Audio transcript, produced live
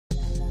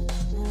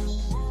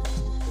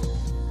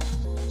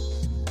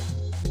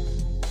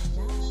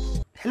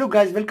Hello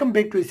guys, welcome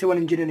back to Civil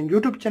Engineering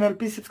YouTube channel.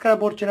 Please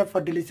subscribe our channel for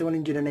daily civil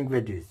engineering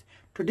videos.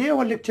 Today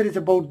our lecture is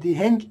about the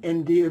hinge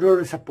and the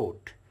roller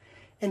support.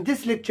 In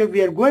this lecture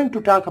we are going to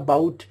talk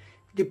about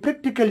the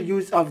practical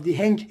use of the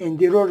hinge and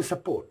the roller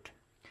support.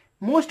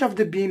 Most of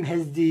the beam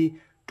has the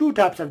two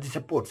types of the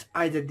supports,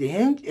 either the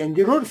hinge and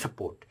the roller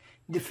support.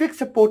 The fixed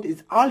support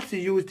is also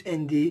used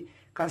in the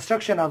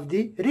construction of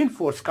the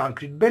reinforced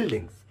concrete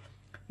buildings.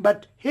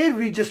 But here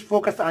we just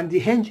focus on the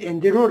hinge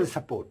and the roller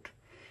support.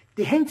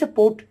 The hinge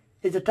support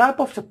is a type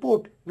of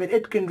support where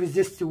it can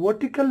resist the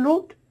vertical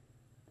load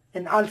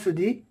and also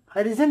the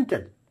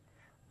horizontal,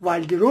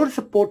 while the roller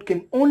support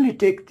can only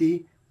take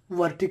the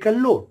vertical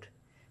load.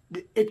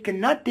 It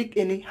cannot take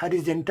any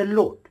horizontal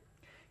load.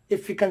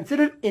 If we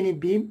consider any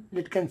beam,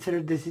 let's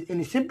consider this is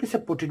any simply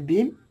supported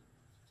beam,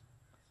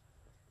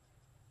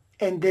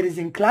 and there is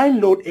inclined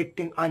load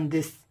acting on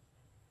this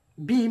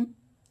beam,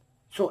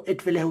 so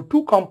it will have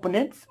two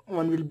components.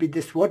 One will be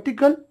this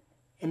vertical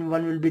and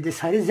one will be this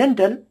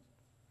horizontal.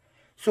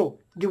 So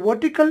the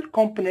vertical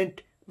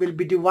component will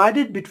be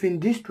divided between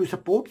these two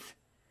supports.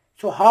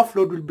 So half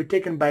load will be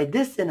taken by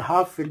this and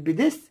half will be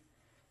this.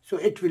 So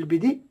it will be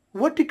the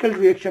vertical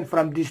reaction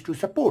from these two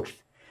supports.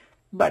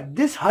 But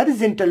this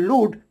horizontal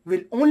load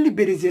will only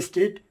be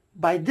resisted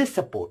by this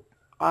support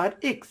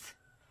Rx,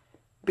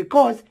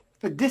 because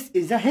this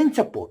is a hinge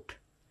support,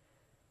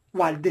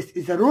 while this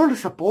is a roller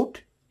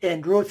support,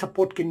 and roller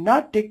support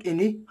cannot take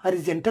any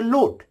horizontal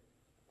load.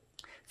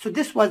 So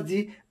this was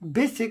the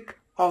basic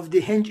of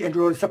the hinge and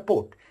roller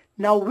support.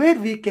 Now where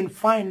we can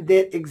find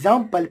their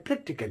example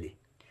practically.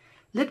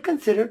 Let's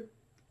consider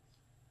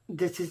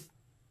this is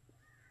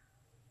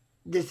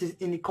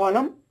in a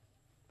column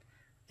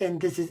and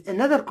this is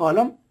another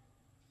column,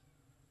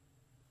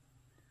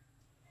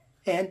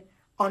 and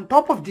on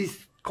top of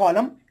this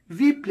column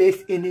we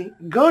place any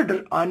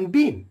girder on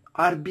beam,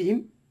 our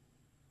beam.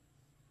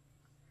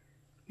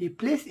 We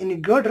place any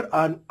girder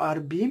on our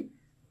beam,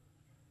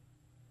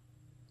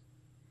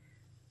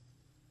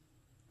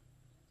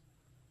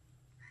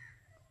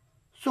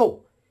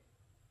 so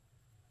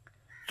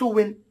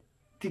when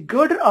the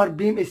girder or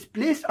beam is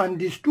placed on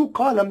these two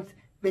columns,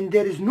 when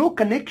there is no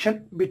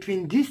connection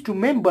between these two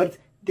members,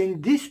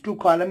 then these two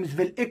columns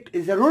will act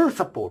as a roller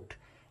support.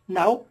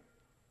 Now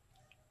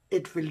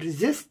it will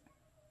resist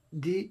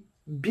the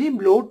beam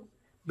load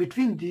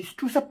between these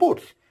two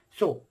supports.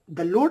 So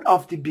the load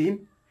of the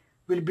beam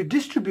will be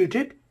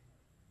distributed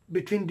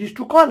between these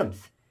two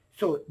columns.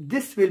 So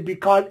this will be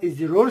called as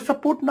the roller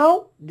support.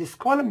 Now this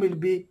column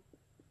will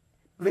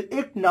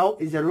act now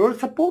as a roller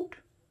support.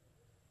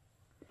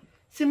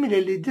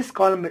 Similarly, this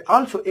column will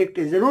also act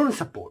as a roller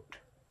support,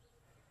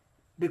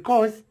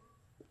 because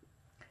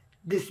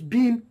this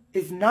beam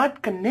is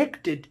not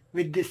connected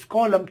with this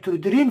column through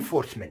the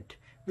reinforcement.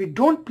 We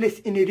don't place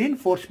any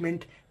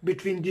reinforcement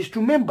between these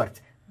two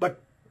members,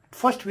 but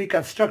first we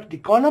construct the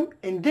column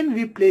and then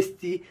we place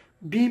the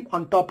beam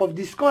on top of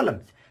these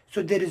columns.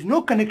 So there is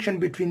no connection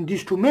between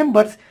these two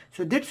members,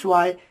 so that's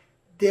why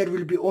there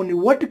will be only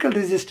vertical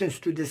resistance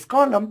to this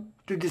column,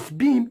 to this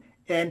beam,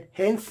 and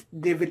hence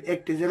they will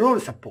act as a roller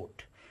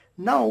support.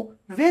 Now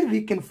where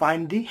we can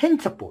find the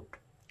hinge support.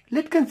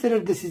 Let's consider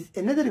this is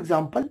another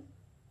example.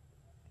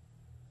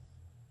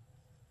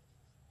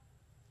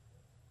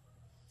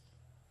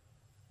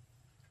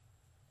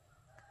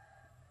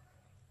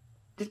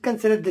 Let's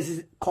consider this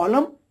is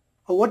column,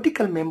 a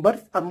vertical members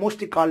are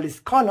mostly called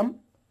as column.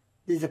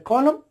 This is a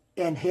column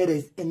and here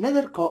is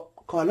another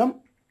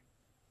column,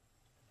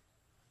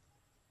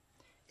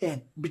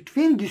 and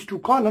between these two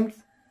columns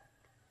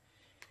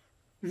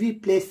we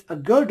place a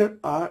girder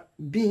or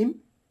beam.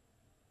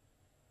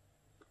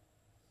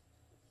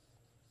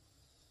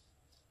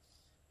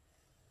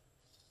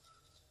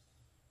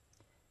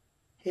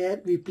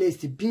 Here we place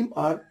the beam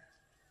or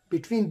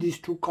between these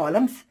two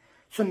columns.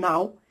 So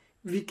now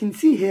we can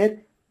see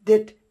here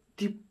that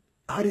the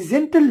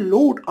horizontal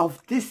load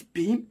of this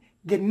beam,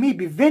 there may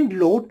be wind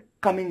load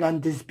coming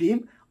on this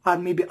beam or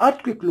maybe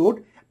earthquake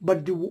load,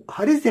 but the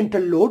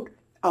horizontal load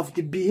of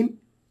the beam,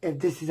 if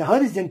this is a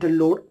horizontal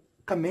load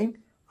coming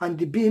on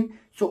the beam,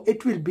 so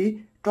it will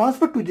be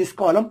transferred to this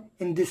column,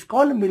 and this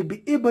column will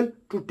be able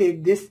to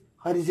take this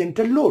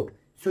horizontal load.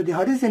 So the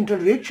horizontal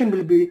reaction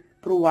will be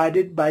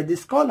provided by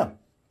this column.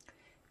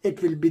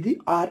 It will be the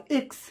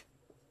Rx,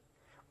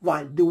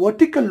 while the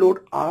vertical load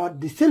or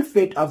the self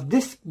weight of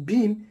this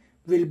beam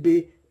will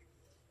be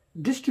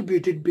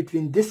distributed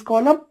between this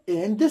column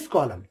and this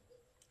column.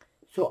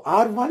 So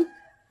Ry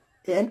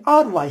and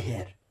Ry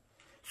here.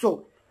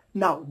 So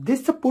now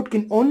this support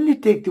can only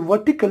take the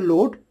vertical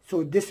load,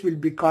 so this will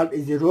be called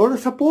as a roller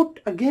support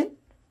again,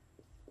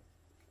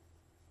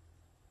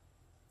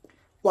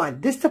 while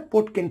this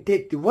support can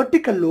take the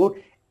vertical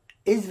load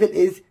as well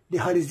as the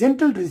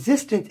horizontal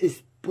resistance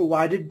is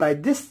provided by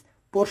this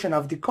portion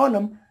of the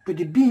column to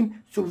the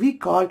beam. So we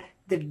call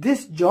that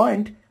this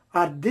joint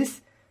or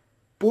this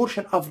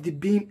portion of the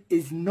beam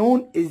is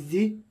known as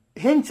the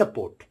hinge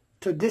support.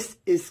 So this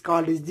is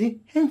called as the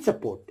hinge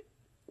support.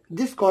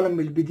 This column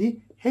will be the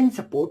hinge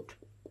support,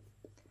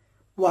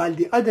 while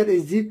the other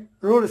is the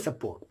roller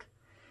support.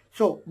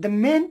 So the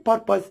main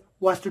purpose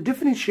was to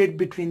differentiate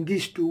between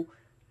these two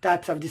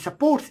types of the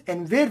supports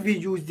and where we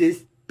use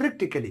this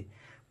practically.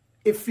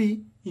 If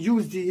we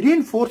use the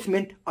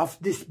reinforcement of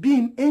this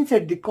beam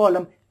inside the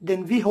column,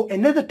 then we have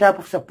another type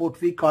of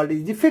support we call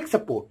is the fixed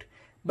support.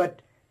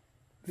 But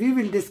we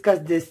will discuss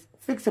this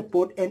fixed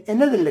support in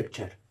another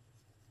lecture.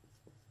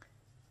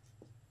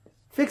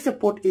 Fixed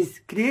support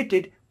is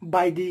created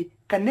by the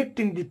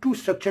connecting the two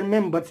structure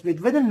members with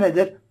one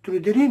another through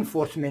the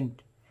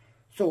reinforcement.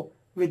 So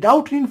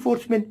without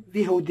reinforcement,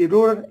 we have the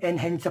roller and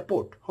hinge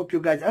support. Hope you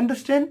guys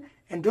understand,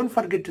 and don't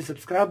forget to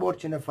subscribe our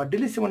channel for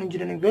daily civil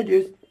engineering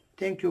videos.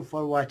 Thank you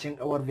for watching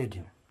our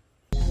video.